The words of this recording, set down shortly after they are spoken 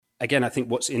again, I think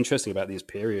what's interesting about these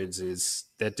periods is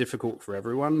they're difficult for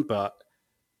everyone, but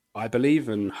I believe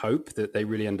and hope that they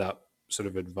really end up sort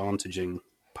of advantaging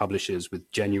publishers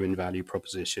with genuine value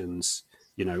propositions,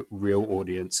 real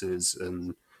audiences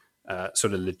and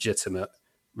sort of legitimate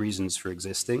reasons for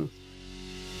existing.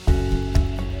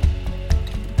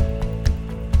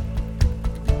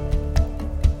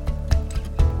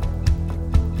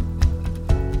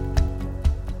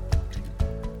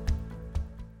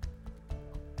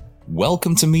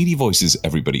 Welcome to Media Voices,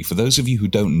 everybody. For those of you who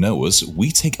don't know us, we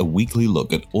take a weekly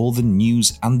look at all the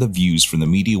news and the views from the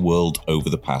media world over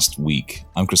the past week.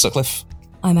 I'm Chris Sutcliffe.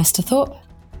 I'm Esther Thorpe.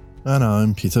 And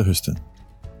I'm Peter Houston.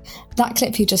 That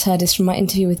clip you just heard is from my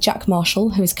interview with Jack Marshall,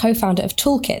 who is co-founder of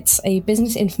Toolkits, a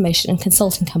business information and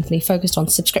consulting company focused on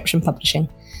subscription publishing.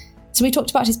 So we talked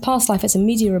about his past life as a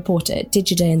media reporter at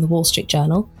Digiday and the Wall Street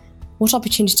Journal, what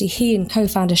opportunity he and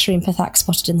co-founder Shreen Pathak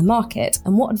spotted in the market,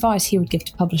 and what advice he would give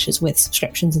to publishers with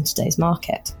subscriptions in today's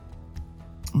market.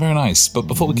 Very nice. But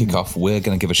before we kick off, we're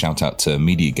going to give a shout out to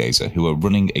MediaGazer, who are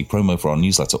running a promo for our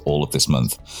newsletter all of this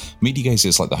month. MediaGazer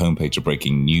is like the homepage of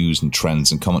breaking news and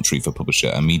trends and commentary for publisher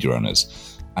and media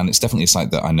owners. And it's definitely a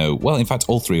site that I know, well, in fact,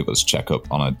 all three of us check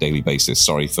up on a daily basis.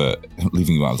 Sorry for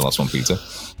leaving you out of the last one, Peter.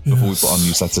 Before we put our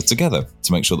newsletter together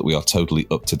to make sure that we are totally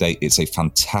up to date. It's a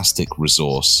fantastic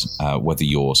resource, whether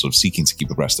you're sort of seeking to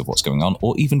keep abreast of what's going on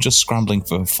or even just scrambling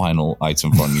for a final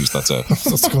item for our newsletter.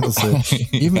 I was going to say,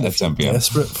 even if you're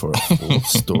desperate for a full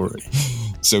story.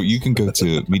 So you can go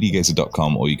to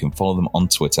MediaGazer.com or you can follow them on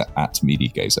Twitter at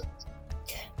MediaGazer.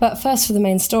 But first for the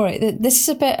main story. This is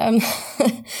a bit...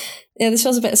 this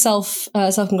feels a bit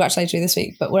self-congratulatory this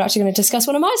week, but we're actually going to discuss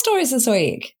one of my stories this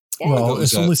week. Yay. Well,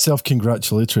 it's only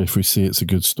self-congratulatory if we say it's a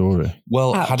good story.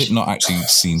 Well, Ouch. Had it not actually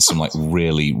seen some like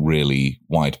really, really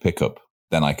wide pickup,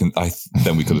 then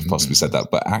then we could have possibly said that.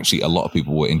 But actually, a lot of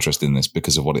people were interested in this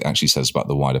because of what it actually says about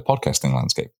the wider podcasting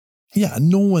landscape. Yeah,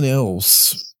 no one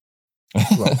else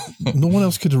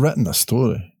could have written this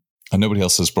story. And nobody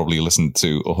else has probably listened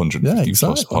to 150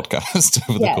 plus podcasts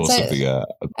over the course of the year.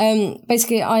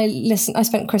 Basically, I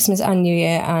spent Christmas and New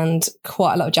Year and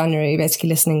quite a lot of January basically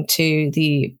listening to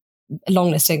the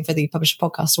long listing for the Publisher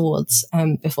Podcast Awards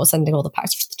before sending all the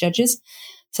packs to the judges.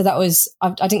 So that was,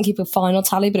 I didn't keep a final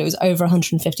tally, but it was over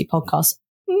 150 podcasts,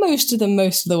 most of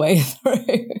the way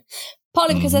through,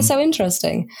 partly because they're so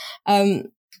interesting.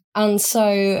 And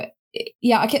so...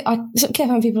 yeah, I kept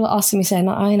having people asking me saying,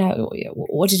 I know,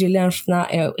 what did you learn from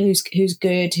that? Who's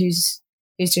good, who's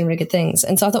doing really good things.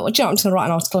 And so I thought, well, I'm just going to write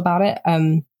an article about it.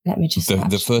 Let me just...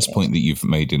 The first point that you've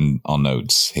made in our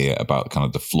notes here about kind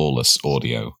of the flawless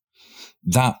audio,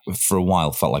 that for a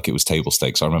while felt like it was table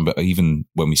stakes. I remember even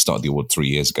when we started the award 3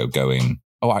 years ago going,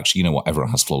 oh, actually, you know what? Everyone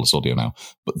has flawless audio now.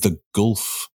 But the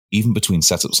gulf, even between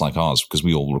setups like ours, because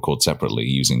we all record separately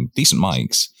using decent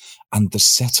mics, and the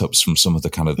setups from some of the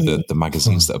kind of the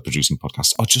magazines that are producing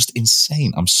podcasts are just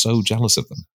insane. I'm so jealous of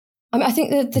them. I mean, I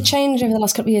think the change over the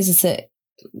last couple of years is that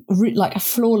like a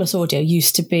flawless audio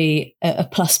used to be a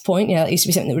plus point. It used to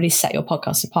be something that really set your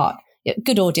podcast apart.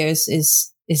 Good audio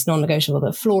is non-negotiable,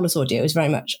 but flawless audio is very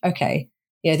much, okay,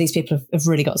 these people have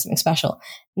really got something special.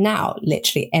 Now,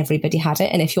 literally everybody had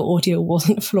it. And if your audio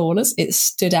wasn't flawless, it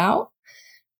stood out,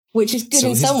 which is good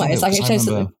in some ways. Like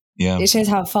it shows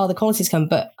how far the quality's come,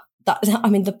 but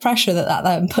the pressure that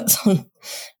then puts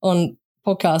on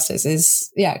podcasters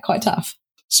is quite tough.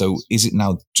 So is it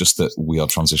now just that we are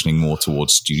transitioning more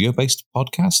towards studio-based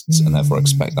podcasts and therefore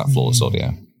expect that flawless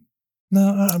audio?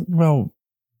 No,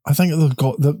 I think they've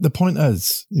got the point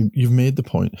is, you've made the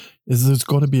point, is there's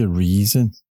got to be a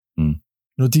reason.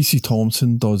 DC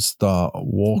Thompson does that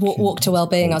walk to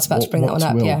well-being. I was about to bring that one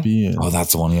up. Well-being. Oh,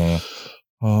 that's the one. Yeah.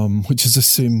 Which is the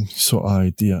same sort of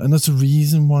idea, and there's a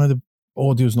reason why the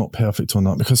audio is not perfect on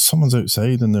that, because someone's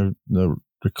outside and they're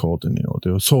recording the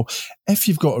audio. So if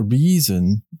you've got a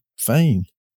reason, fine.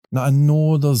 Now I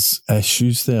know there's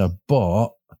issues there,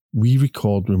 but we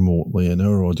record remotely and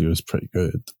our audio is pretty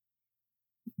good.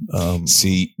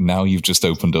 See, now you've just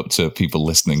opened up to people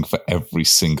listening for every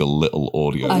single little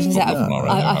audio.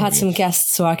 I had some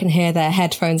guests where I can hear their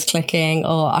headphones clicking,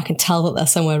 or I can tell that they're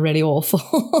somewhere really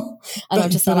awful. And I'm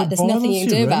just like, there's nothing you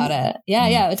can do about it.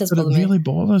 Yeah, it does bother me. It really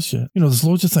bothers you. There's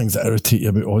loads of things that irritate you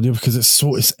about audio because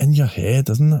it's in your head,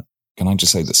 isn't it? Can I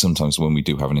just say that sometimes when we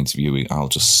do have an interviewee, I'll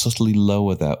just subtly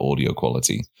lower their audio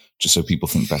quality just so people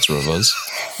think better of us.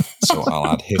 So I'll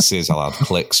add hisses, I'll add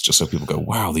clicks, just so people go,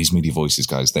 wow, these Media Voices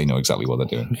guys, they know exactly what they're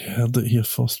doing. You heard it here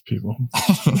first, people.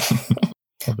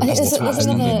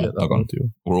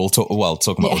 We're all talking about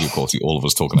audio quality, all of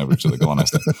us talking over each other. Go on,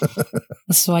 Esther.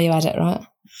 That's why you edit, right?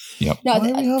 Yep. No, Why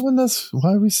are we having this?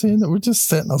 Why are we saying that? We're just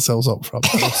setting ourselves up for a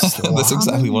That's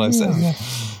exactly what I said.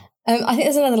 I think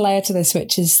there's another layer to this,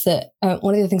 which is that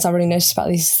one of the things I really noticed about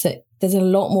these is that there's a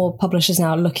lot more publishers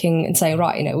now looking and saying,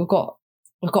 right, we've got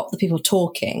the people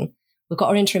talking, we've got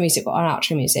our intro music, we've got our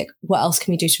outro music. What else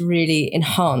can we do to really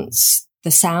enhance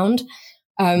the sound?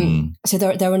 So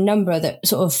there are a number that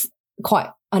sort of quite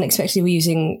unexpectedly were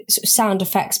using sort of sound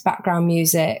effects, background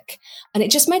music, and it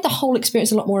just made the whole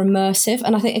experience a lot more immersive.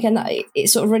 And I think, again, that it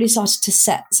sort of really started to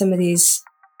set some of these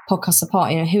podcasts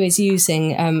apart. Who is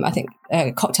using, I think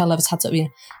Cocktail Lovers had sort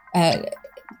of,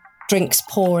 drinks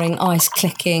pouring, ice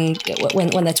clicking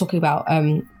when they're talking about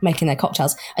making their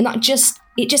cocktails. And that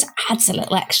it just adds a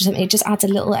little extra something. It just adds a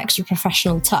little extra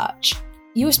professional touch.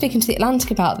 You were speaking to The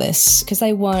Atlantic about this because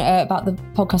they won about the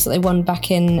podcast that they won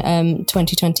back in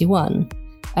 2021.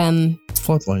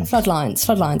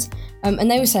 Floodlines.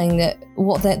 And they were saying that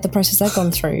what the process they've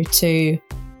gone through to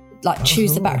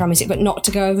choose the background music, but not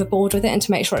to go overboard with it, and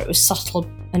to make sure it was subtle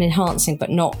and enhancing, but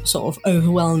not sort of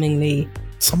overwhelmingly.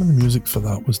 Some of the music for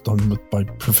that was done by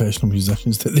professional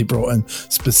musicians that they brought in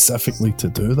specifically to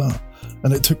do that.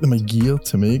 And it took them a year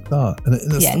to make that. And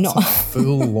it's not a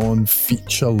full-on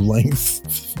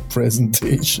feature-length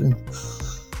presentation.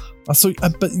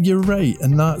 But you're right,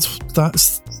 and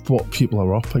that's what people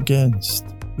are up against,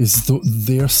 is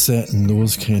they're setting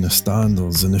those kind of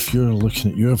standards. And if you're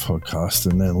looking at your podcast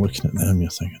and then looking at them,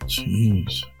 you're thinking,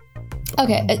 geez.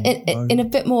 Okay, in a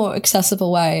bit more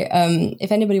accessible way,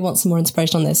 if anybody wants some more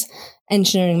inspiration on this,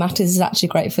 Engineering Matters is actually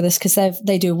great for this because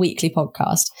they do a weekly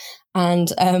podcast. And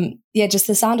just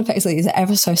the sound effects is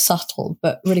ever so subtle,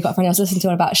 but really quite funny. I was listening to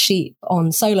one about sheep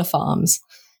on solar farms.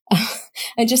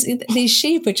 And just these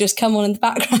sheep would just come on in the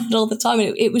background all the time.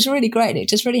 And it was really great. It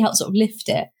just really helped sort of lift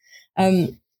it.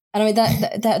 And I mean,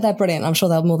 they're brilliant. I'm sure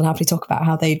they'll more than happily talk about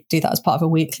how they do that as part of a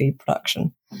weekly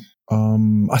production.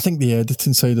 I think the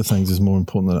editing side of things is more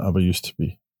important than it ever used to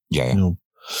be. Yeah.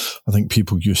 I think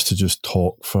people used to just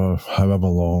talk for however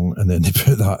long and then they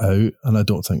put that out. And I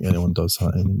don't think anyone does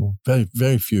that anymore. Very,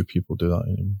 very few people do that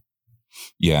anymore.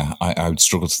 Yeah, I would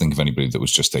struggle to think of anybody that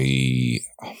was just a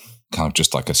kind of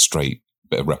just like a straight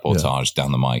bit of reportage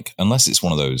down the mic, unless it's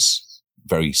one of those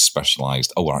very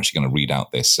specialized, we're actually going to read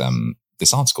out this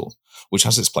article, which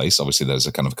has its place. Obviously, there's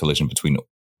a kind of collision between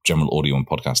general audio and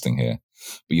podcasting here.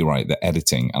 But you're right, the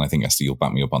editing, and I think, Esther, you'll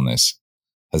back me up on this,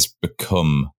 has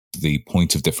become the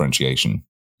point of differentiation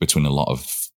between a lot of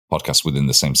podcasts within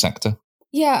the same sector.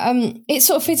 Yeah, it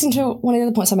sort of fits into one of the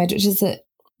other points I made, which is that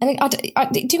I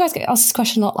think do you guys get asked this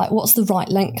question a lot, like what's the right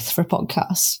length for a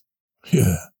podcast?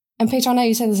 Yeah. And Peter, I know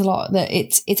you say there's a lot that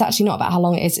it's actually not about how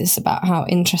long it is, it's about how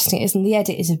interesting it is, and the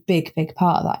edit is a big, big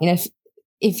part of that.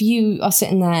 If you are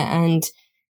sitting there and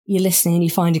you're listening and you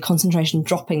find your concentration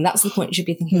dropping, that's the point you should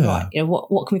be thinking, right,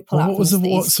 what can we pull out?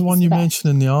 What's the one you mentioned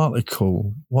in the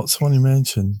article? What's the one you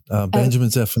mentioned?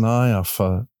 Benjamin Zephaniah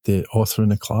for the author in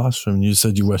the classroom. You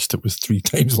said you wished it was 3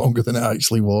 times longer than it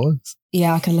actually was.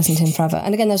 Yeah, I could listen to him forever.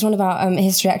 And again, there's one about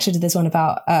history. Actually, there's one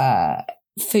about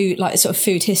food, like sort of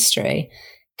food history,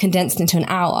 condensed into an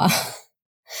hour.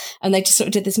 And they just sort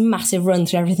of did this massive run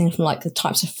through everything from like the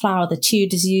types of flour the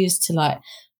Tudors used to like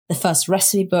the first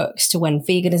recipe books to when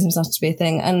veganism started to be a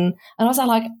thing. And I was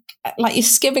like you're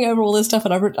skipping over all this stuff,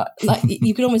 and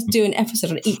you could almost do an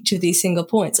episode on each of these single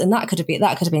points, and that could have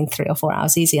been 3 or 4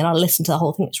 hours easy. And I listened to the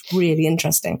whole thing. It's really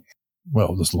interesting.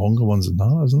 Well, there's longer ones than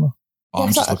that, isn't there?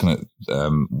 I'm just looking at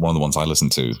one of the ones I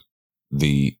listened to.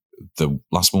 The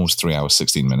last one was 3 hours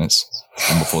 16 minutes.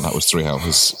 One before that was 3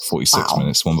 hours 46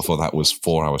 minutes. One before that was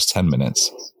 4 hours 10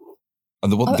 minutes.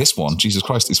 And this one, Jesus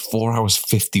Christ, is 4 hours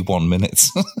 51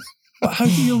 minutes. But how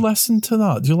do you listen to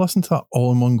that? Do you listen to that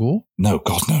all in one go? No,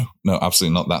 God, no. No,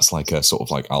 absolutely not. That's like a sort of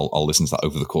like, I'll listen to that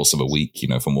over the course of a week,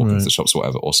 if I'm walking to the shops or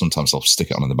whatever, or sometimes I'll stick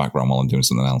it on in the background while I'm doing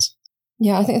something else.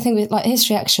 Yeah, I think the thing with like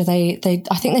History Extra, I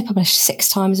think they publish 6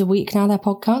 times a week now, their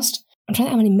podcast. I'm trying to think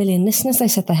how many million listeners they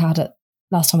said they had at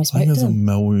last time we spoke to them. A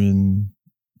million.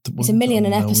 It's a million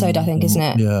an episode, I think, isn't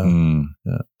it? Yeah.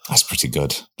 Yeah. That's pretty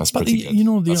good. That's pretty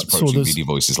good. That's approaching Media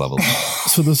Voices level.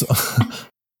 So there's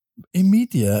in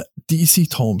media, DC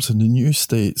Thompson, the New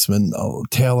Statesman,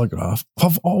 Telegraph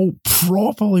have all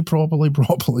properly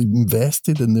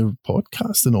invested in their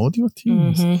podcast and audio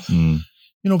teams.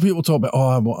 Mm-hmm. People talk about,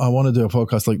 I want to do a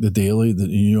podcast like The Daily, the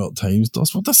New York Times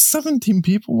does. Well, there's 17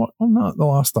 people working on that, the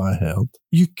last I heard.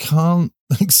 You can't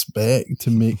expect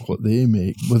to make what they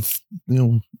make with,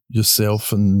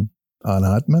 yourself and an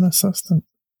admin assistant.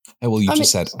 Hey, well, you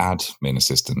just said admin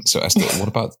assistant. So, Esther, what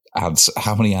about ads?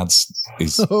 How many ads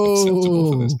is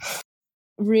acceptable for this?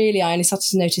 Really, I only started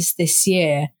to notice this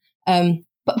year.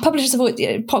 But publishers have always,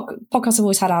 podcasts have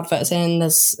always had adverts in.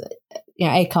 There's,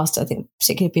 Acast, I think,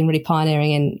 particularly been really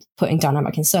pioneering in putting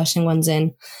dynamic insertion ones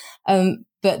in.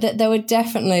 But there were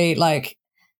definitely like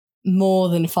more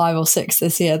than 5 or 6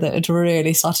 this year that had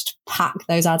really started to pack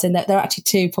those ads in. There are actually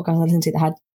 2 podcasts I listened to that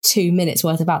had 2 minutes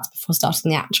worth of ads before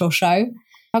starting the actual show.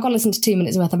 I've got to listen to 2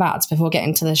 minutes worth of ads before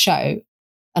getting to the show,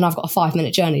 and I've got a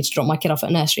 5-minute journey to drop my kid off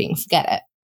at nursery and forget it.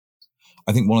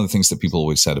 I think one of the things that people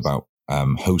always said about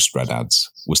host-read ads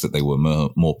was that they were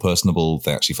more personable.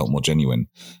 They actually felt more genuine.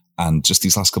 And just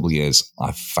these last couple of years,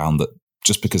 I've found that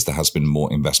just because there has been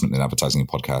more investment in advertising in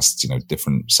podcasts,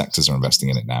 different sectors are investing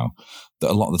in it now,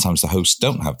 that a lot of the times the hosts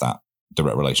don't have that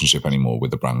direct relationship anymore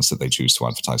with the brands that they choose to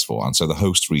advertise for. And so the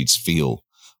host reads feel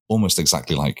almost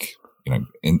exactly like,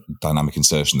 in dynamic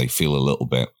insertion, they feel a little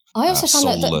bit I also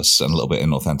found soulless and a little bit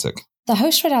inauthentic. The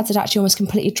host read ads had actually almost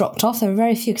completely dropped off. There were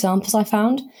very few examples I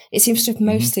found. It seems to have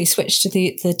mostly switched to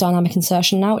the dynamic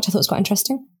insertion now, which I thought was quite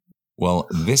interesting. Well,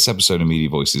 this episode of Media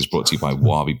Voices is brought to you by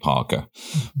Warby Parker.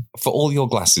 For all your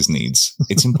glasses needs,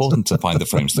 it's important to find the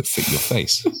frames that fit your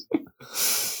face.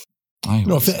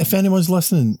 If anyone's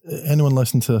listening, anyone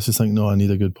listening to this is thinking, no, I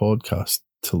need a good podcast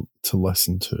to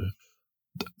listen to.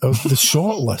 The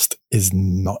short list is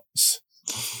nuts.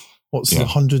 What's the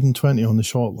 120 on the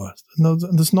short list? No,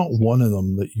 there's not one of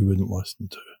them that you wouldn't listen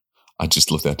to. I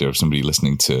just love the idea of somebody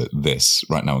listening to this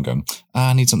right now and going,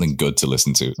 I need something good to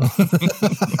listen to.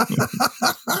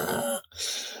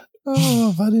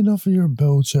 I've had enough of your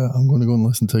bullshit. I'm going to go and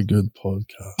listen to a good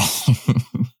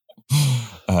podcast.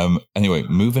 Anyway,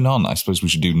 moving on. I suppose we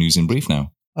should do news in brief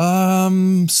now.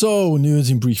 So news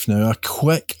in brief now. A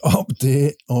quick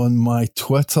update on my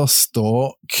Twitter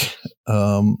stock.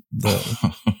 The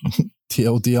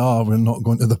TLDR, we're not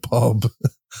going to the pub.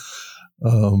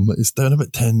 It's down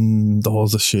about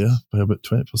 $10 a share by about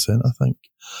 20%, I think.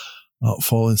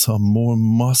 Following some more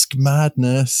Musk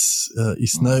madness,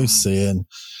 he's now saying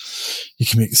he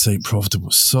can make the site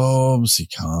profitable subs. He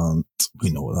can't.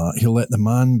 We know that. He'll let the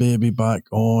man baby back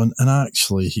on, and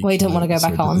actually, he don't want to go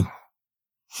back on.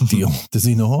 Deal. Does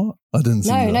he not? I didn't see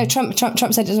that. No. Trump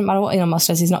said it doesn't matter what Elon Musk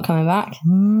says, he's not coming back.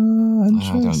 I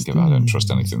don't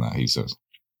trust anything that he says.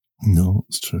 No,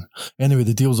 it's true. Anyway,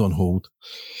 the deal's on hold.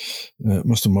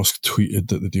 Mr. Musk tweeted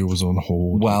that the deal was on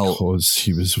hold because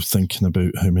he was thinking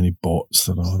about how many bots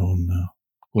there are on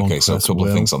there. Okay, so a couple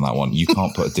of things on that one. You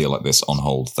can't put a deal like this on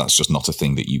hold. That's just not a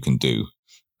thing that you can do.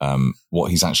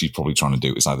 What he's actually probably trying to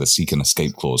do is either seek an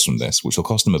escape clause from this, which will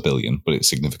cost him $1 billion, but it's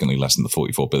significantly less than the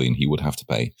 $44 billion he would have to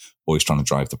pay, or he's trying to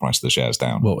drive the price of the shares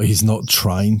down. Well, he's not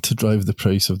trying to drive the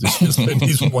price of the shares down.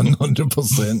 He's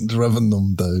 100% driven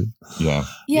them down.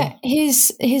 Yeah.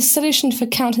 His solution for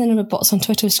counting the number of bots on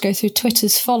Twitter was to go through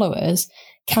Twitter's followers,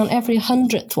 count every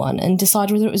 100th one, and decide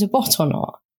whether it was a bot or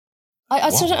not. I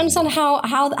still don't understand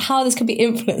how this could be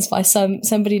influenced by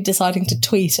somebody deciding to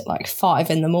tweet at like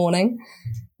 5 a.m.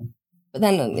 But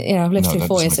then, I've lived through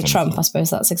 4 years of Trump. I suppose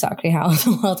that's exactly how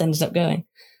the world ended up going.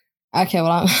 Okay,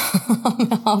 well,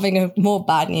 I'm having more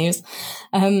bad news.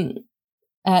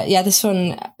 This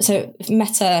one. So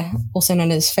Meta, also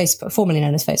known as Facebook, formerly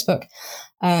known as Facebook,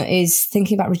 is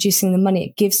thinking about reducing the money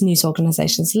it gives news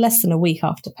organizations less than a week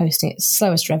after posting its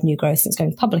slowest revenue growth since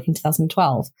going public in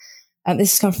 2012.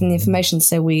 This has come from The Information,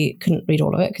 so we couldn't read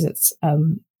all of it because it's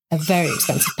a very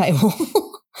expensive paywall.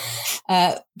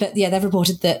 But they've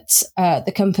reported that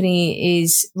the company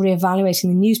is reevaluating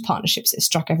the news partnerships it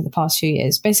struck over the past few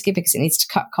years, basically because it needs to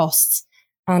cut costs,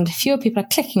 and fewer people are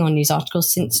clicking on news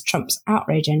articles since Trump's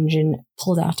outrage engine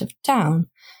pulled out of town.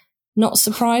 Not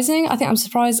surprising. I think I'm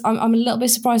surprised. I'm a little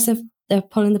bit surprised they're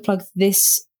pulling the plug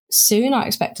this soon. I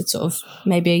expected sort of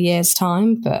maybe a year's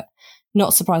time, but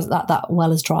not surprised that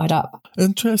well has dried up.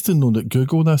 Interesting though that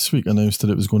Google this week announced that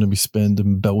it was going to be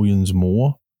spending billions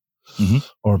more. Mm-hmm.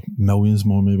 Or millions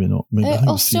more, maybe not.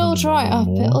 It'll still dry up.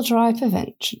 It'll dry up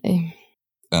eventually.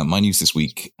 My news this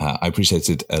week, I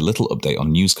appreciated a little update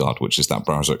on NewsGuard, which is that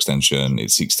browser extension. It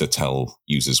seeks to tell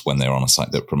users when they're on a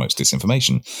site that promotes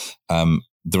disinformation.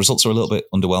 The results are a little bit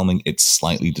underwhelming. It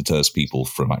slightly deters people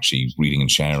from actually reading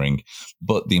and sharing.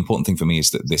 But the important thing for me is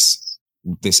that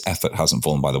this effort hasn't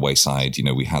fallen by the wayside.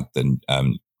 We had the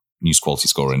News Quality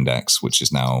Score Index, which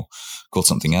is now called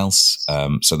something else.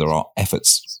 So there are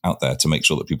efforts out there to make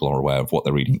sure that people are aware of what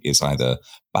they're reading is either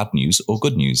bad news or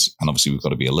good news. And obviously we've got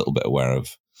to be a little bit aware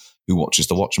of who watches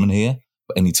The Watchmen here.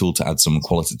 But any tool to add some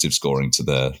qualitative scoring to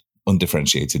the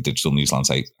undifferentiated digital news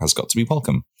landscape has got to be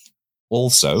welcome.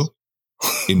 Also,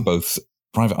 in both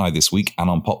Private Eye this week and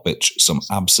on Popbitch, some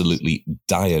absolutely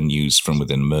dire news from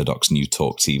within Murdoch's New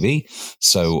Talk TV.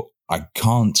 So I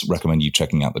can't recommend you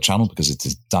checking out the channel because it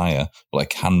is dire, but I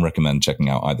can recommend checking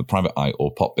out either Private Eye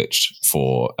or Popbitch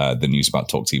for the news about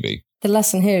Talk TV. The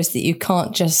lesson here is that you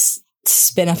can't just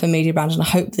spin up a media brand and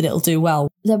hope that it'll do well.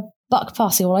 They're buck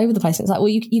passing all over the place. It's like,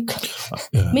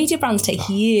 well, media brands take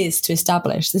years to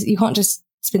establish. You can't just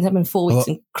spin something in 4 weeks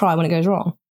and cry when it goes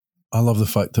wrong. I love the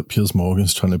fact that Piers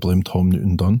Morgan's trying to blame Tom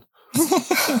Newton-Dunn.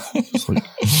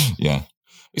 Yeah.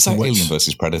 It's like Alien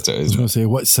versus Predator, isn't it? I was going to say,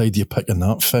 what side do you pick in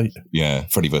that fight? Yeah,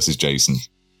 Freddy versus Jason.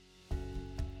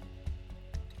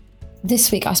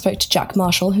 This week I spoke to Jack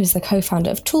Marshall, who's the co-founder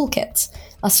of Toolkit.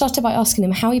 I started by asking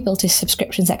him how he built his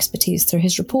subscriptions expertise through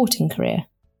his reporting career.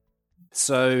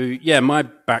 So, yeah, my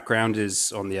background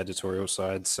is on the editorial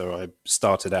side. So I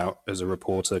started out as a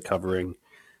reporter covering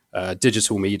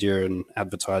digital media and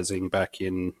advertising back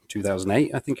in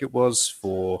 2008, I think it was,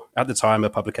 for, at the time, a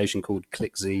publication called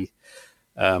ClickZ,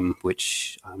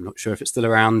 which I'm not sure if it's still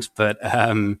around. But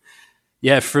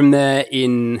yeah, from there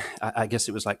I guess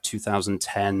it was like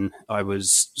 2010, I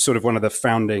was sort of one of the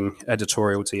founding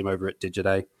editorial team over at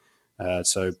Digiday.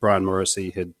 So Brian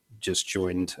Morrissey had just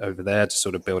joined over there to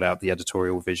sort of build out the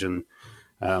editorial vision,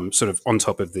 sort of on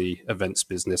top of the events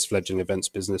business, fledgling events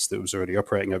business that was already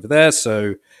operating over there.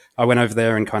 So I went over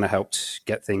there and kind of helped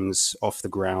get things off the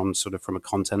ground, sort of from a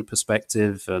content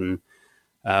perspective. And,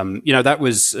 that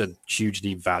was a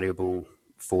hugely valuable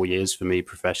 4 years for me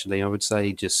professionally, I would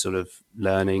say, just sort of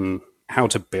learning how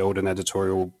to build an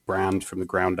editorial brand from the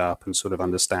ground up and sort of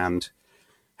understand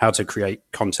how to create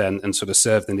content and sort of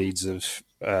serve the needs of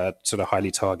sort of highly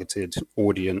targeted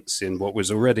audience in what was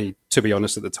already, to be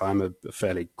honest, at the time, a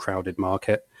fairly crowded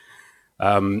market.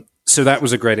 So that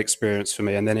was a great experience for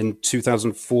me. And then in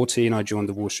 2014, I joined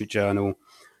the Wall Street Journal,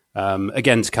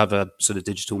 again, to cover sort of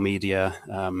digital media,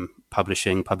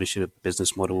 publisher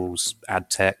business models,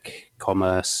 ad tech,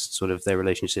 commerce, sort of their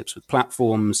relationships with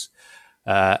platforms.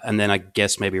 And then I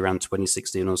guess maybe around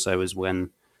 2016 or so is when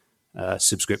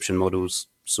subscription models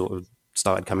sort of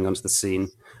started coming onto the scene.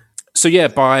 So yeah,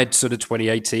 by sort of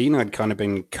 2018, I'd kind of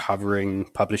been covering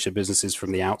publisher businesses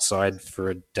from the outside for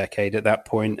a decade at that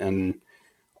point, and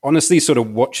honestly sort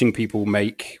of watching people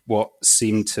make what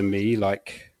seemed to me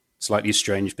like slightly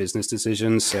strange business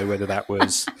decisions. So whether that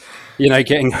was,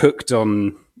 getting hooked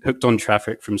on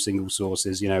traffic from single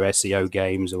sources, SEO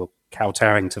games, or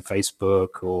kowtowing to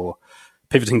Facebook, or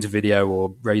pivoting to video,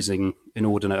 or raising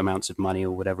inordinate amounts of money,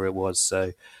 or whatever it was.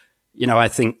 So, I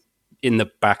think in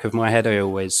the back of my head, I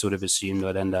always sort of assumed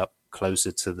I'd end up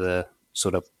closer to the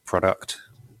sort of product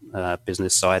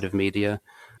business side of media.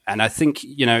 And I think,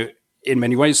 in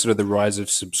many ways, sort of the rise of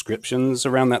subscriptions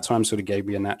around that time sort of gave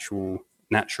me a natural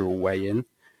way in.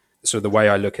 So the way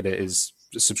I look at it is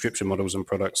subscription models and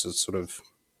products are sort of,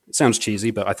 it sounds cheesy,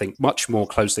 but I think much more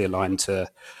closely aligned to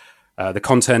the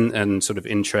content and sort of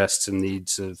interests and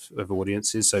needs of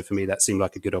audiences. So for me, that seemed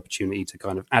like a good opportunity to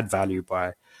kind of add value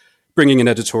by bringing an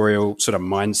editorial sort of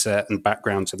mindset and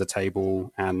background to the table,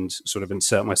 and sort of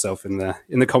insert myself in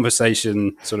the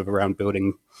conversation sort of around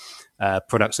building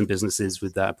products and businesses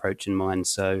with that approach in mind.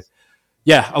 So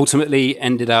yeah, ultimately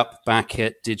ended up back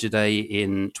at Digiday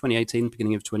in 2018,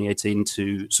 beginning of 2018,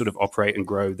 to sort of operate and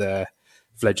grow their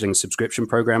fledgling subscription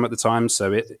program at the time.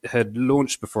 So it had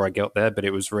launched before I got there, but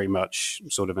it was very much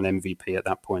sort of an MVP at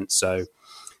that point. So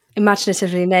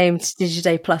imaginatively named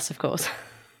Digiday Plus, of course.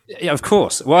 Yeah, of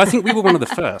course. Well, I think we were one of the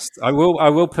first. I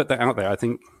will put that out there. I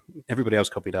think everybody else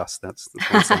copied us. That's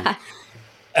what I'm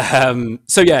saying.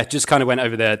 So yeah, just kind of went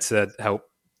over there to help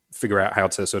figure out how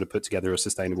to sort of put together a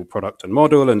sustainable product and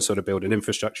model, and sort of build an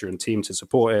infrastructure and team to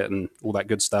support it, and all that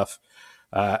good stuff.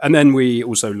 And then we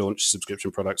also launched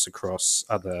subscription products across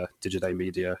other Digiday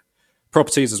media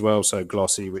properties as well. So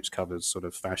Glossy, which covers sort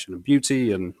of fashion and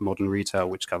beauty, and Modern Retail,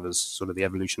 which covers sort of the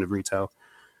evolution of retail.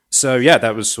 So yeah,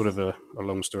 that was sort of a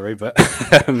long story, but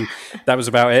that was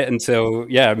about it until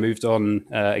I moved on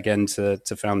again to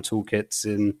found Toolkit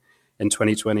in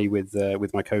 2020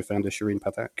 with my co-founder Shireen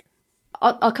Pathak.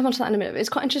 I'll come on to that in a minute. But it's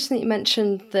quite interesting that you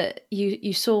mentioned that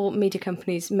you saw media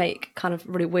companies make kind of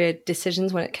really weird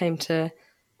decisions when it came to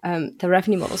their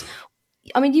revenue models.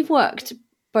 I mean, you've worked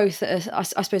both at, I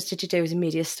suppose, Digiday was a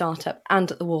media startup, and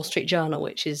at the Wall Street Journal,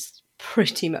 which is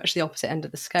pretty much the opposite end of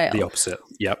the scale. The opposite,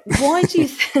 yep. Why do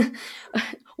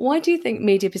you think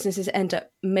media businesses end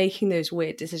up making those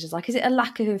weird decisions? Like, is it a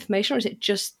lack of information, or is it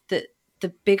just that the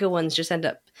bigger ones just end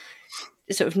up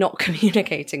sort of not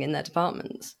communicating in their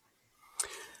departments?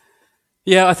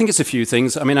 Yeah, I think it's a few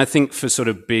things. I mean, I think for sort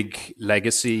of big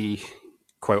legacy,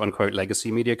 quote unquote,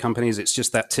 legacy media companies, it's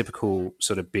just that typical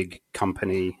sort of big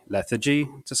company lethargy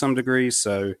to some degree.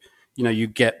 So, you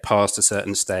get past a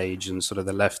certain stage and sort of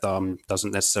the left arm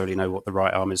doesn't necessarily know what the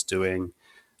right arm is doing.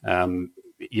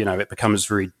 It becomes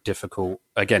very difficult.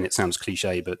 Again, it sounds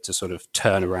cliche, but to sort of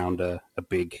turn around a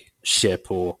big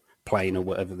ship or plane or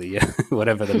whatever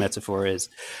the metaphor is.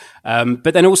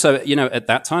 But then also, at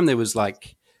that time there was a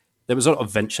lot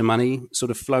of venture money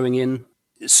sort of flowing in,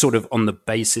 sort of on the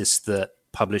basis that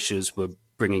publishers were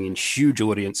bringing in huge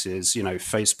audiences.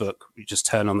 Facebook, you just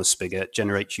turn on the spigot,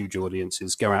 generate huge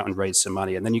audiences, go out and raise some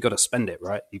money, and then you got to spend it,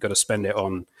 right? You got to spend it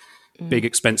on big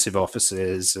expensive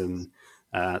offices and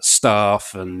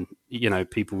staff and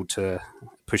people to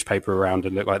push paper around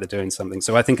and look like they're doing something.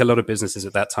 So I think a lot of businesses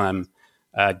at that time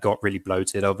got really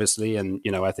bloated, obviously, and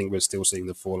I think we're still seeing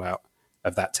the fallout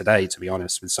of that today, to be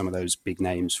honest, with some of those big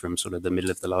names from sort of the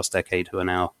middle of the last decade who are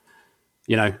now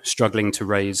struggling to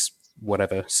raise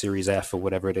whatever Series F or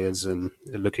whatever it is and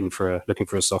looking for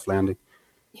a soft landing.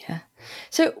 Yeah.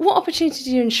 So what opportunity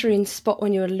did you and Shireen spot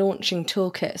when you were launching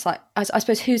toolkits? Like, I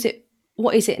suppose,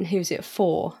 what is it and who's it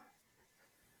for?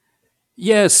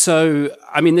 Yeah, so,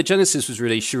 I mean, the genesis was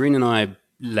really, Shireen and I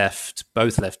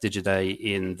both left Digiday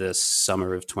in the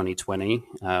summer of 2020.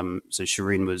 So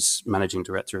Shireen was managing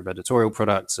director of editorial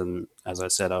products. And as I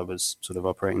said, I was sort of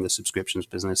operating the subscriptions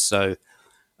business. So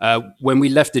when we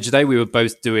left Digiday, we were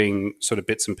both doing sort of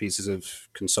bits and pieces of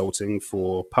consulting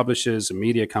for publishers and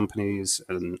media companies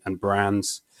and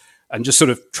brands, and just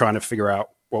sort of trying to figure out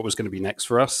what was going to be next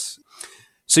for us.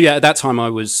 So yeah, at that time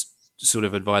I was sort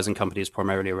of advising companies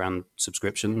primarily around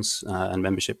subscriptions and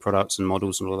membership products and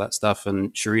models and all that stuff.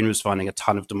 And Shireen was finding a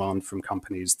ton of demand from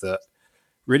companies that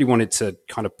really wanted to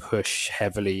kind of push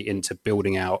heavily into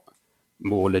building out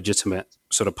more legitimate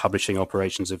sort of publishing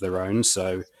operations of their own.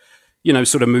 So,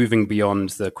 sort of moving beyond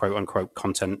the quote unquote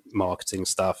content marketing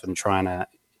stuff and trying to,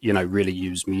 really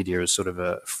use media as sort of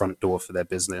a front door for their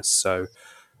business. So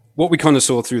what we kind of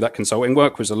saw through that consulting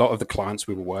work was a lot of the clients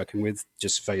we were working with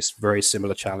just faced very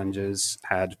similar challenges,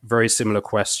 had very similar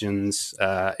questions,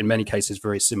 in many cases,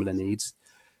 very similar needs.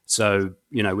 So,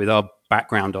 with our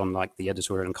background on like the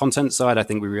editorial and content side, I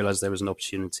think we realized there was an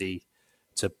opportunity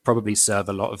to probably serve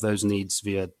a lot of those needs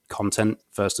via content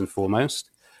first and foremost.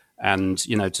 And,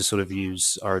 to sort of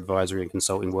use our advisory and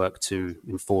consulting work to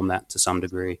inform that to some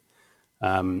degree.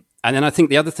 And then I think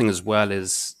the other thing as well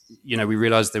is, we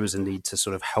realized there was a need to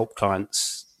sort of help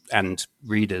clients and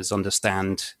readers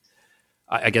understand,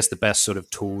 I guess, the best sort of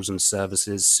tools and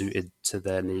services suited to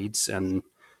their needs, and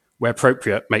where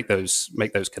appropriate, make those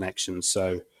connections.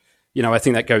 So, I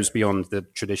think that goes beyond the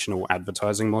traditional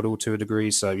advertising model to a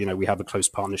degree. So, we have a close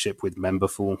partnership with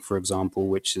Memberful, for example,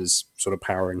 which is sort of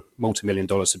powering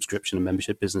multi-million-dollar subscription and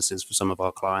membership businesses for some of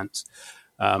our clients.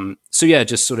 So yeah,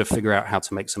 just sort of figure out how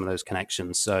to make some of those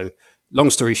connections. So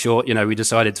long story short, we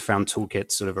decided to found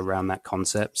Toolkit sort of around that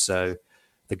concept. So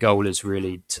the goal is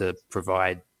really to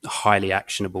provide highly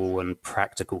actionable and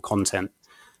practical content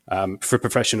for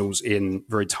professionals in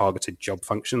very targeted job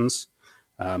functions.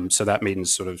 So that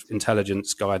means sort of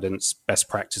intelligence, guidance, best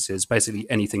practices, basically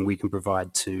anything we can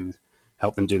provide to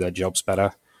help them do their jobs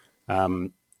better.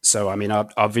 So, I mean,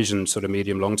 our vision sort of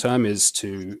medium long term is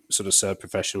to sort of serve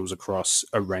professionals across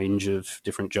a range of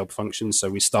different job functions.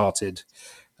 So we started,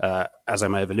 as I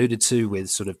may have alluded to, with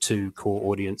sort of two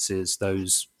core audiences,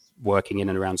 those working in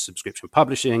and around subscription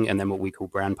publishing and then what we call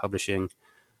brand publishing.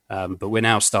 But we're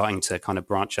now starting to kind of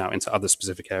branch out into other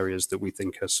specific areas that we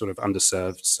think are sort of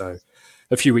underserved. So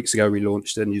a few weeks ago, we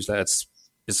launched a newsletter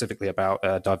specifically about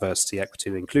diversity, equity,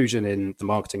 and inclusion in the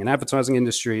marketing and advertising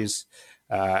industries.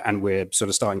 And we're sort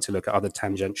of starting to look at other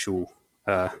tangential,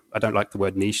 I don't like the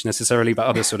word niche necessarily, but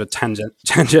other sort of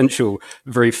tangential,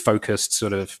 very focused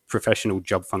sort of professional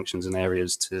job functions and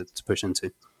areas to push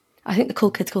into. I think the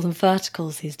cool kids call them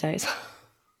verticals these days.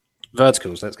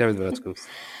 Verticals, let's go with verticals.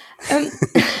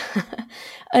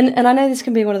 And I know this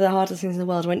can be one of the hardest things in the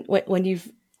world when you've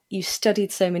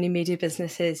studied so many media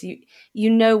businesses, you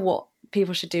know what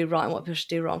people should do right and what people should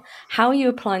do wrong. How are you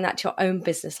applying that to your own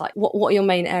business? Like what are your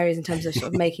main areas in terms of sort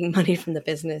of making money from the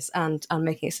business and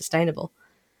making it sustainable?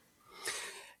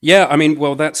 Yeah, I mean,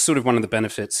 well, that's sort of one of the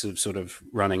benefits of sort of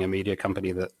running a media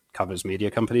company that covers media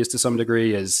companies to some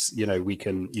degree is, we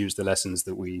can use the lessons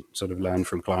that we sort of learn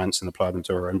from clients and apply them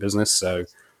to our own business. So,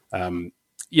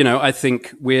 I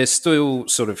think we're still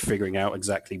sort of figuring out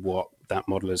exactly what that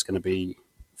model is going to be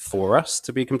for us,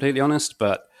 to be completely honest.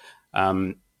 But,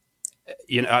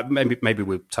 maybe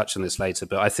we'll touch on this later,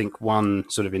 but I think one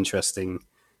sort of interesting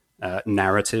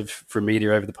narrative for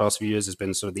media over the past few years has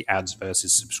been sort of the ads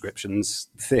versus subscriptions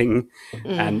thing.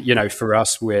 And, for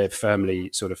us, we're firmly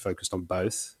sort of focused on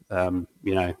both.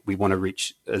 We want to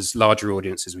reach as larger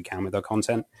audience as we can with our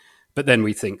content. But then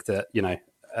we think that,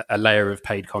 a layer of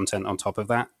paid content on top of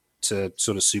that to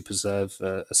sort of super serve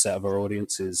a set of our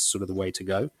audience is sort of the way to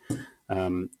go.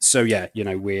 So yeah,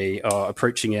 we are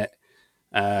approaching it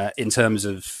in terms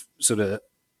of sort of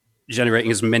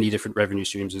generating as many different revenue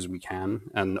streams as we can,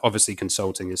 and obviously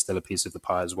consulting is still a piece of the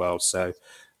pie as well. So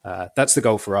that's the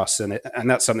goal for us, and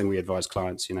that's something we advise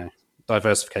clients.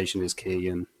 Diversification is key,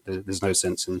 and there's no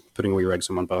sense in putting all your eggs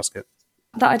in one basket.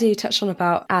 That idea you touched on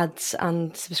about ads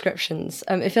and subscriptions,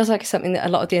 it feels like something that a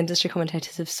lot of the industry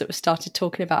commentators have sort of started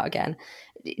talking about again.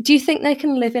 Do you think they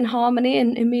can live in harmony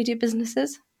in media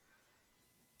businesses?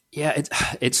 Yeah,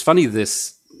 it's funny,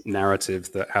 this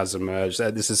narrative that has emerged.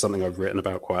 This is something I've written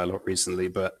about quite a lot recently,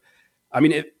 but I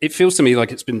mean, it feels to me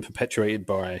like it's been perpetuated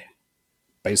by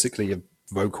basically a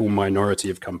vocal minority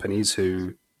of companies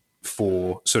who,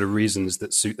 for sort of reasons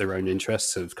that suit their own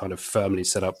interests, have kind of firmly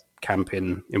set up camp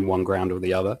in one ground or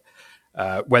the other.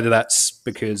 Whether that's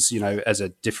because, as a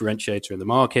differentiator in the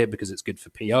market, because it's good for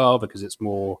PR, because it's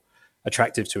more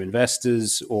attractive to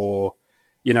investors, or,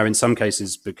 in some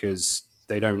cases because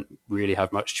they don't really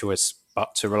have much choice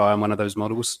but to rely on one of those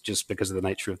models just because of the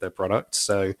nature of their product.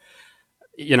 So,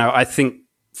 I think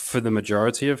for the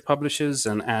majority of publishers,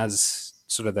 and as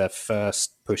sort of their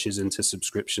first pushes into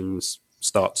subscriptions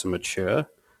start to mature,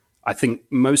 I think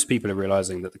most people are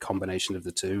realizing that the combination of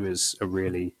the two is a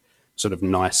really sort of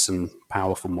nice and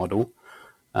powerful model.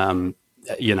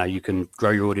 You can grow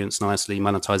your audience nicely,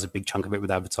 monetize a big chunk of it with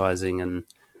advertising, and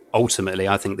ultimately,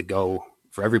 I think the goal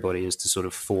for everybody is to sort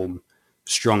of form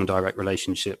strong direct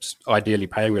relationships, ideally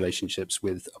paying relationships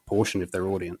with a portion of their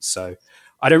audience. So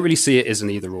I don't really see it as an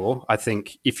either or. I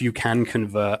think if you can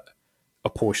convert a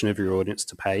portion of your audience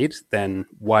to paid, then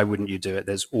why wouldn't you do it?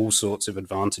 There's all sorts of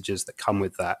advantages that come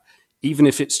with that. Even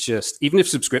if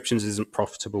subscriptions isn't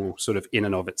profitable sort of in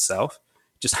and of itself,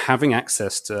 just having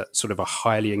access to sort of a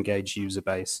highly engaged user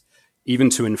base, even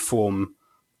to inform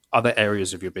other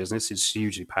areas of your business, is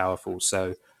hugely powerful.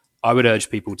 So I would urge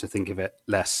people to think of it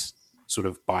less sort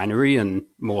of binary and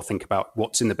more think about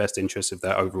what's in the best interest of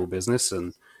their overall business.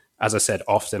 And as I said,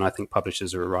 often I think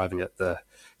publishers are arriving at the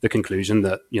conclusion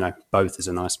that, both is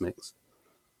a nice mix.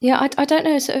 Yeah, I don't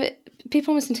know. So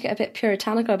people almost seem to get a bit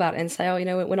puritanical about it and say,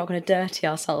 we're not going to dirty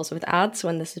ourselves with ads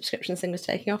when the subscription thing was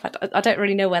taking off. I don't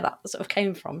really know where that sort of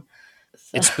came from.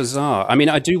 So. It's bizarre. I mean,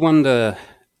 I wonder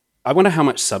how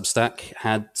much Substack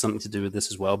had something to do with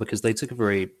this as well, because they took a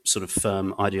very sort of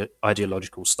firm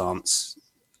ideological stance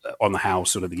on how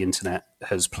sort of the internet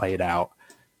has played out,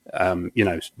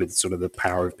 with sort of the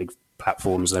power of big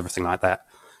platforms and everything like that.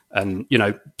 And,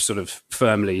 sort of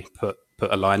firmly put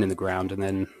a line in the ground. And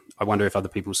then I wonder if other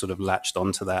people sort of latched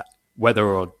onto that, whether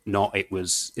or not it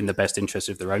was in the best interest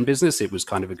of their own business. It was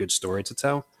kind of a good story to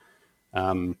tell.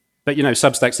 But,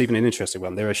 Substack's even an interesting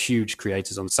one. There are huge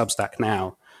creators on Substack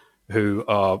now who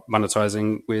are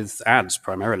monetizing with ads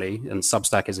primarily, and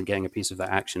Substack isn't getting a piece of that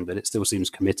action, but it still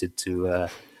seems committed to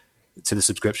the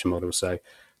subscription model. So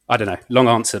I don't know, long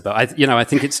answer, but I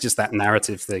think it's just that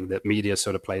narrative thing that media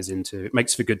sort of plays into. It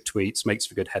makes for good tweets, makes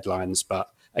for good headlines, but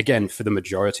again, for the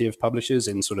majority of publishers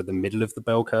in sort of the middle of the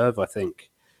bell curve, I think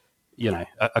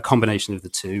a combination of the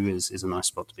two is a nice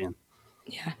spot to be in.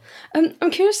 Yeah.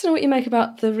 I'm curious to know what you make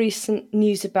about the recent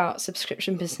news about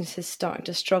subscription businesses starting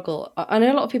to struggle. I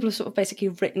know a lot of people have sort of basically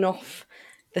written off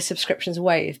the subscriptions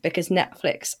wave because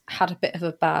Netflix had a bit of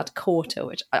a bad quarter,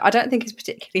 which I don't think is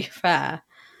particularly fair.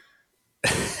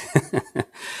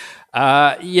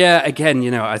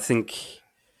 Again, I think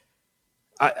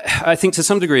to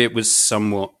some degree it was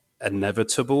somewhat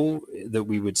inevitable that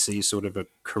we would see sort of a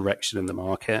correction in the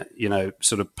market.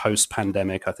 Sort of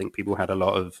post-pandemic, I think people had a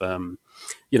lot of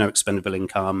expendable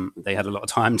income. They had a lot of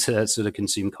time to sort of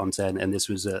consume content, and this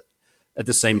was at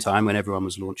the same time when everyone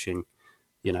was launching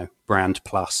Brand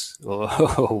Plus or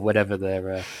whatever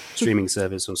their streaming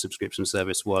service or subscription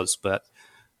service was. But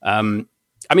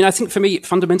I think for me,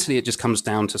 fundamentally, it just comes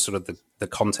down to sort of the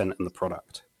content and the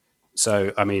product.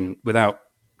 So, without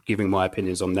giving my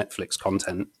opinions on Netflix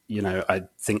content, I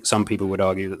think some people would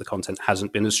argue that the content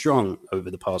hasn't been as strong over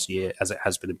the past year as it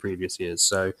has been in previous years.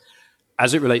 So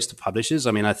as it relates to publishers,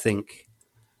 I think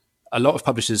a lot of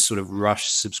publishers sort of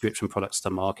rushed subscription products to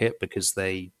market because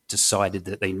they decided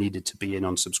that they needed to be in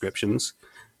on subscriptions.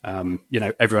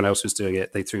 Everyone else was doing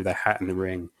it. They threw their hat in the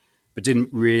ring, but didn't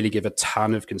really give a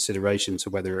ton of consideration to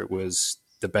whether it was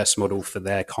the best model for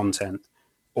their content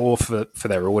or for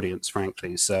their audience,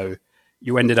 frankly. So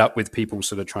you ended up with people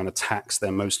sort of trying to tax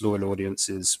their most loyal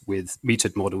audiences with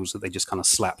metered models that they just kind of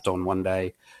slapped on one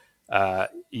day.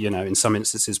 In some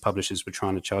instances, publishers were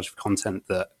trying to charge for content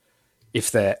that if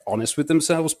they're honest with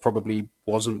themselves, probably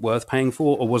wasn't worth paying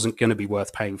for or wasn't going to be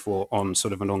worth paying for on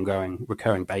sort of an ongoing,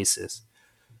 recurring basis.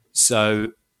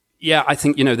 So, yeah, I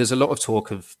think, there's a lot of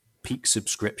talk of peak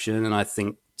subscription, and I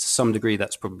think to some degree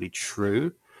that's probably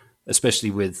true,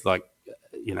 especially with the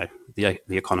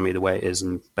economy the way it is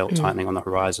and belt tightening on the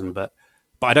horizon. But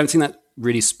I don't think that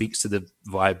really speaks to the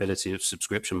viability of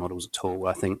subscription models at all.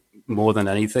 I think more than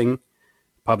anything,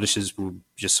 publishers will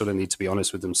just sort of need to be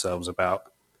honest with themselves about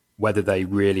whether they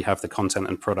really have the content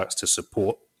and products to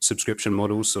support subscription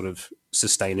models sort of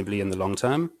sustainably in the long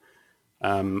term.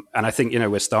 And I think,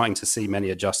 we're starting to see many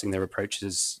adjusting their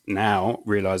approaches now,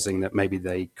 realizing that maybe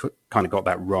they kind of got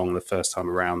that wrong the first time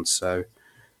around. So,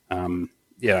 and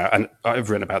I've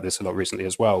written about this a lot recently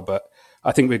as well, but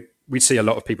I think we see a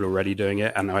lot of people already doing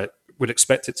it, and I would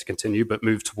expect it to continue, but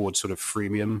move towards sort of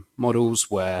freemium models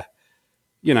where,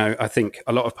 I think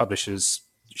a lot of publishers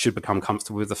should become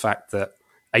comfortable with the fact that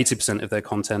 80% of their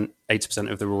content,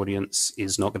 80% of their audience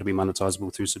is not going to be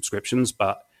monetizable through subscriptions,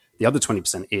 but the other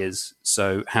 20% is.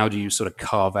 So how do you sort of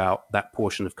carve out that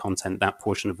portion of content, that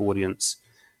portion of audience,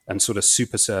 and sort of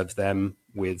super serve them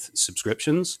with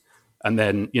subscriptions? And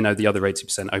then, the other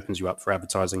 80% opens you up for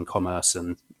advertising, commerce,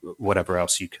 and whatever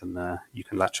else you can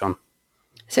latch on.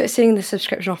 So it's seeing the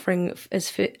subscription offering as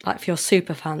for your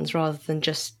super fans rather than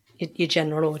just your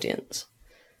general audience.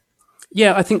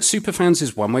 Yeah, I think super fans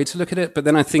is one way to look at it, but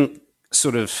then I think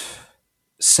sort of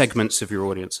segments of your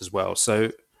audience as well.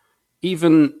 So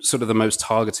even sort of the most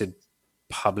targeted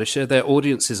publisher, their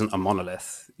audience isn't a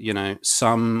monolith.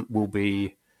 Some will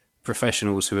be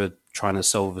professionals who are trying to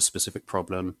solve a specific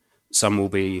problem. Some will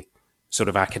be sort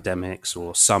of academics,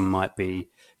 or some might be,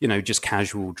 just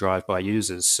casual drive-by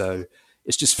users. So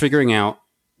it's just figuring out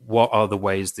what are the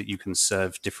ways that you can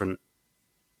serve different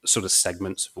sort of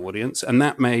segments of audience. And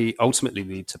that may ultimately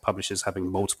lead to publishers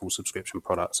having multiple subscription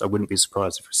products. I wouldn't be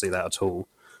surprised if we see that at all.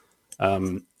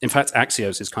 In fact,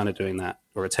 Axios is kind of doing that,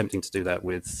 or attempting to do that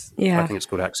with, I think it's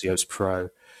called Axios Pro.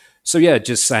 So yeah,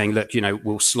 just saying, look,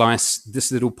 we'll slice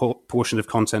this little portion of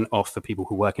content off for people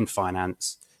who work in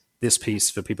finance, this piece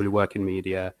for people who work in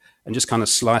media, and just kind of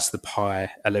slice the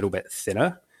pie a little bit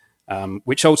thinner,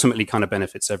 which ultimately kind of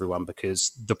benefits everyone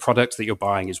because the product that you're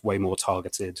buying is way more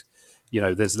targeted.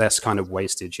 There's less kind of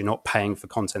wastage. You're not paying for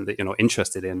content that you're not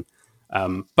interested in.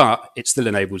 But it still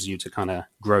enables you to kind of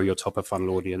grow your top of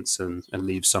funnel audience and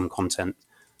leave some content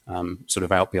sort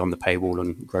of out beyond the paywall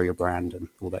and grow your brand and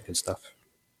all that good stuff.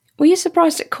 Were you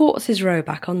surprised at Quartz'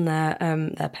 rollback on their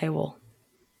paywall?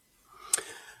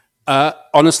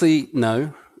 Honestly,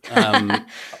 no. I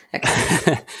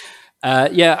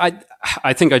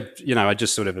think I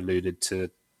just sort of alluded to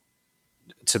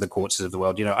the Quartzes of the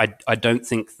world. I don't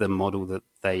think the model that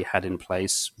they had in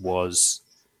place was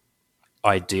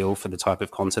ideal for the type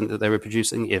of content that they were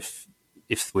producing. If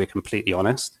we're completely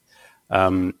honest,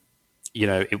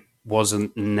 it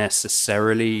wasn't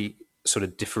necessarily sort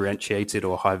of differentiated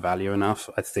or high value enough,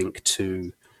 I think,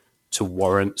 to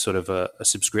warrant sort of a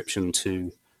subscription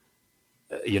to,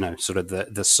 sort of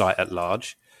the site at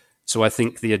large. So I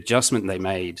think the adjustment they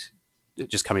made,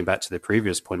 just coming back to the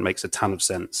previous point, makes a ton of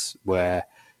sense where,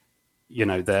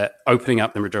 they're opening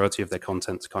up the majority of their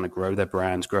content to kind of grow their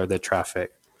brand, grow their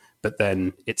traffic. But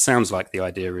then it sounds like the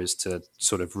idea is to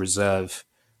sort of reserve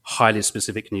highly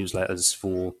specific newsletters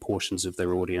for portions of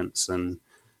their audience. And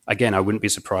again, I wouldn't be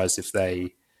surprised if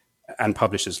they and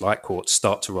publishers like Quartz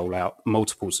start to roll out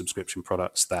multiple subscription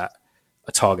products that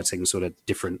are targeting sort of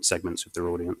different segments of their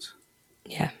audience.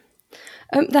 Yeah.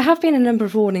 There have been a number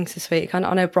of warnings this week. I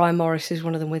know Brian Morris is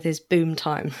one of them with his Boom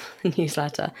Time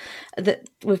newsletter. That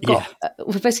we've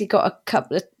basically got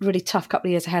a really tough couple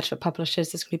of years ahead for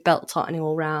publishers. There's going to be belt tightening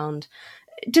all round.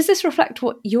 Does this reflect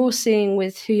what you're seeing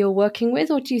with who you're working with,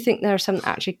 or do you think there are some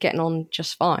actually getting on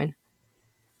just fine?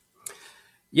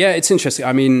 Yeah, it's interesting.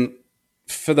 I mean,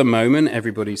 for the moment,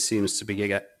 everybody seems to be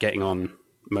getting on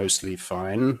mostly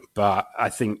fine, but I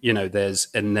think there's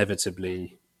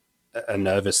inevitably a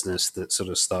nervousness that sort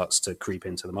of starts to creep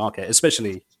into the market,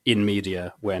 especially in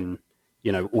media when,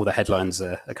 all the headlines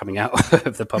are coming out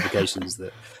of the publications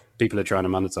that people are trying to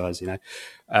monetize,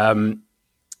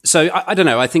 So I don't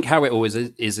know. I think how it always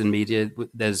is in media,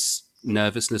 there's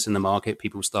nervousness in the market.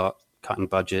 People start cutting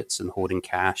budgets and hoarding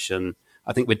cash. And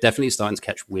I think we're definitely starting to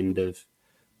catch wind of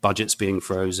budgets being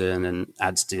frozen and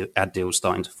ad deals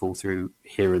starting to fall through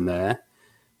here and there.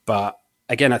 But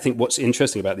again, I think what's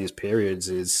interesting about these periods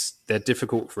is they're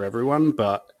difficult for everyone,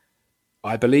 but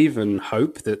I believe and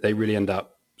hope that they really end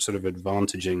up sort of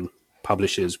advantaging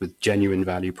publishers with genuine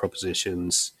value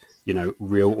propositions,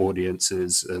 real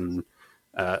audiences and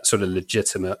sort of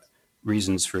legitimate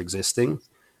reasons for existing.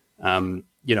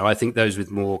 I think those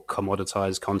with more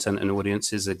commoditized content and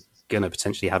audiences are going to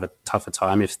potentially have a tougher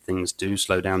time if things do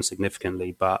slow down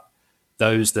significantly. But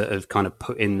those that have kind of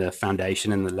put in the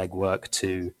foundation and the legwork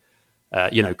to,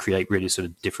 create really sort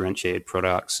of differentiated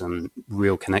products and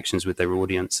real connections with their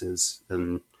audiences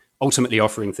and ultimately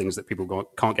offering things that people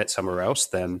can't get somewhere else,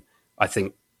 then I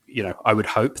think, I would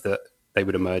hope that they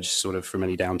would emerge sort of from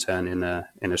any downturn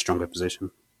in a stronger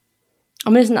position. I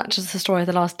mean, isn't that just the story of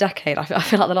the last decade? I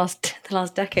feel like the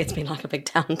last decade's been like a big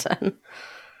downturn.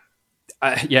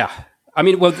 Yeah. I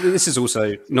mean, well, this is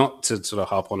also not to sort of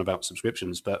harp on about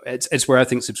subscriptions, but it's where I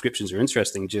think subscriptions are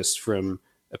interesting just from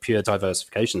a pure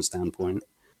diversification standpoint,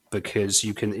 because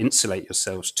you can insulate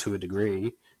yourselves to a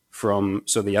degree from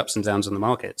sort of the ups and downs in the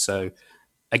market. So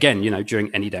again,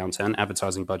 during any downturn,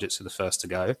 advertising budgets are the first to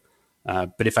go.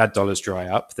 But if ad dollars dry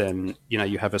up, then,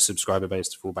 you have a subscriber base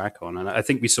to fall back on. And I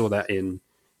think we saw that in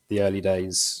the early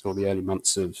days or the early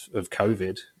months of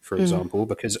COVID, for example,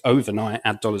 because overnight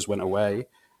ad dollars went away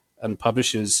and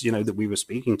publishers, that we were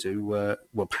speaking to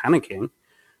were panicking.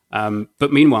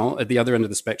 But meanwhile, at the other end of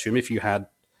the spectrum, if you had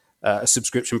a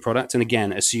subscription product, and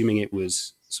again, assuming it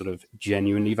was sort of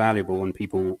genuinely valuable and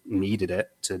people needed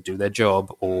it to do their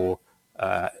job or,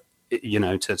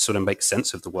 to sort of make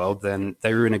sense of the world, then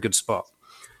they were in a good spot.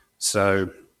 So,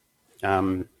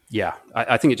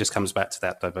 I think it just comes back to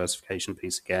that diversification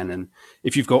piece again. And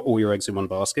if you've got all your eggs in one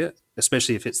basket,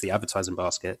 especially if it's the advertising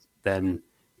basket, then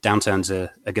downturns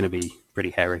are going to be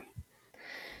pretty hairy.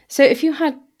 So if you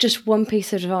had just one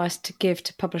piece of advice to give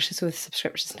to publishers with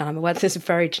subscriptions now, I'm aware this is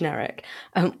very generic,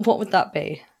 what would that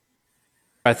be?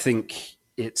 I think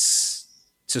it's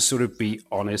to sort of be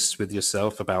honest with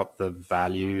yourself about the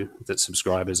value that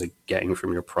subscribers are getting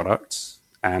from your products.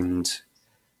 And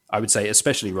I would say,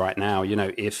 especially right now,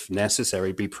 if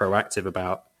necessary, be proactive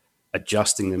about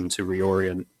adjusting them to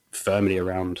reorient firmly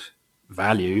around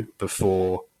value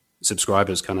before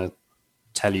subscribers kind of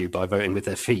tell you by voting with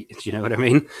their feet. Do you know what I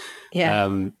mean?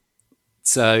 Yeah.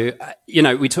 So,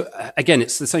 again,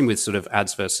 it's the same with sort of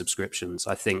ads versus subscriptions.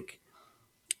 I think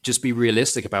just be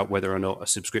realistic about whether or not a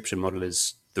subscription model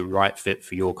is the right fit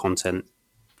for your content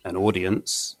and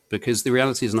audience, because the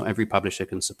reality is not every publisher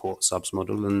can support a subs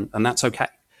model, and that's okay.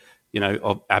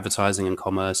 Advertising and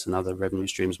commerce and other revenue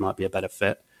streams might be a better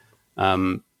fit.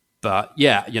 But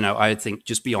yeah, I think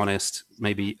just be honest,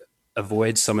 maybe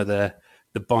avoid some of the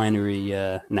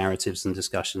binary narratives and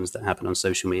discussions that happen on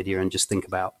social media, and just think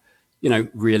about,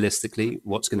 realistically,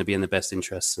 what's going to be in the best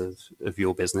interests of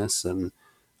your business. And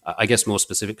I guess more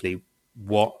specifically,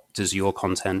 what does your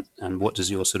content and what does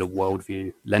your sort of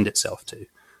worldview lend itself to?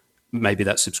 Maybe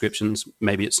that's subscriptions,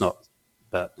 maybe it's not.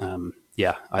 But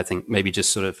I think maybe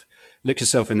just sort of look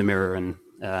yourself in the mirror and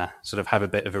sort of have a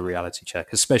bit of a reality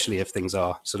check, especially if things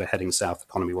are sort of heading south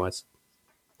economy-wise.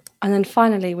 And then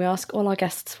finally, we ask all our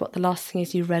guests what the last thing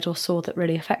is you read or saw that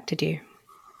really affected you.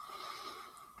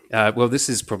 Well, this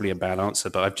is probably a bad answer,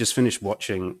 but I've just finished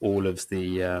watching all of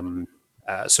the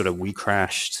sort of We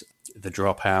Crashed, The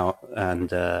Dropout,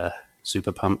 and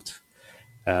Super Pumped,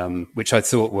 which I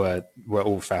thought were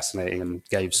all fascinating and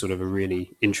gave sort of a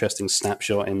really interesting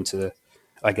snapshot into,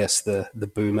 I guess,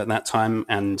 the boom at that time.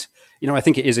 And, I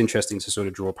think it is interesting to sort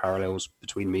of draw parallels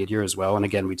between media as well. And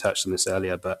again, we touched on this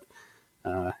earlier, but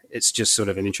it's just sort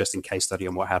of an interesting case study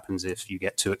on what happens if you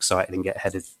get too excited and get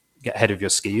ahead of your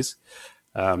skis.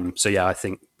 I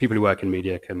think people who work in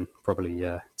media can probably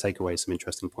take away some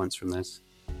interesting points from this.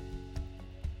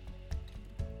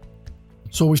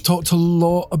 So we've talked a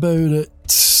lot about it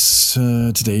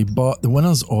today, but the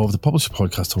winners of the Publisher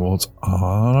Podcast Awards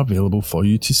are available for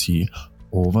you to see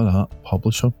over at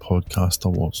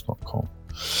publisherpodcastawards.com.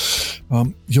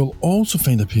 You'll also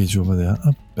find a page over there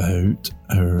about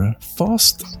our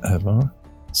first ever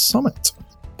summit,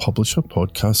 Publisher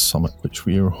Podcast Summit, which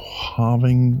we are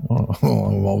having, I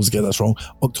always get this wrong,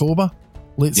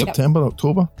 September,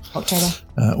 October,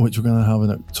 which we're going to have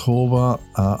in October.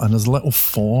 And there's a little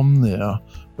form there,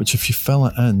 which if you fill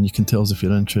it in, you can tell us if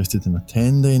you're interested in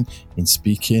attending, in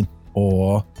speaking,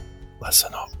 or,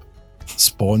 listen up,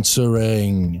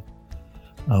 sponsoring.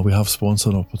 We have sponsor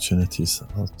opportunities that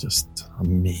are just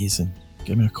amazing.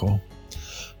 Give me a call.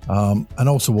 And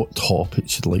also what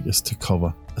topics you'd like us to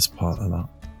cover as part of that.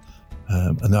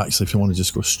 And actually, if you want to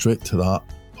just go straight to that,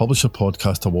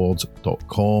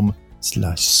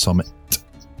 publisherpodcastawards.com/summit.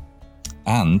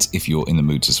 And if you're in the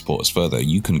mood to support us further,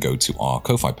 you can go to our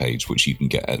Ko-Fi page, which you can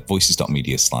get at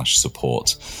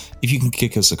voices.media/support. If you can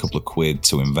kick us a couple of quid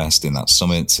to invest in that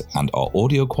summit and our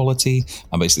audio quality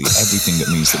and basically everything that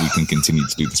means that we can continue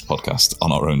to do this podcast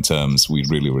on our own terms, we'd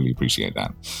really, really appreciate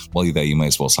that. While you're there, you may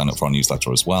as well sign up for our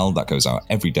newsletter as well. That goes out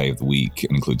every day of the week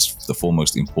and includes the 4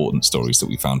 most important stories that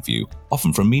we found for you,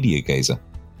 often from Media Gazer.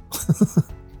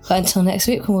 But until next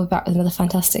week, when we're back with another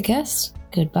fantastic guest,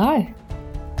 goodbye.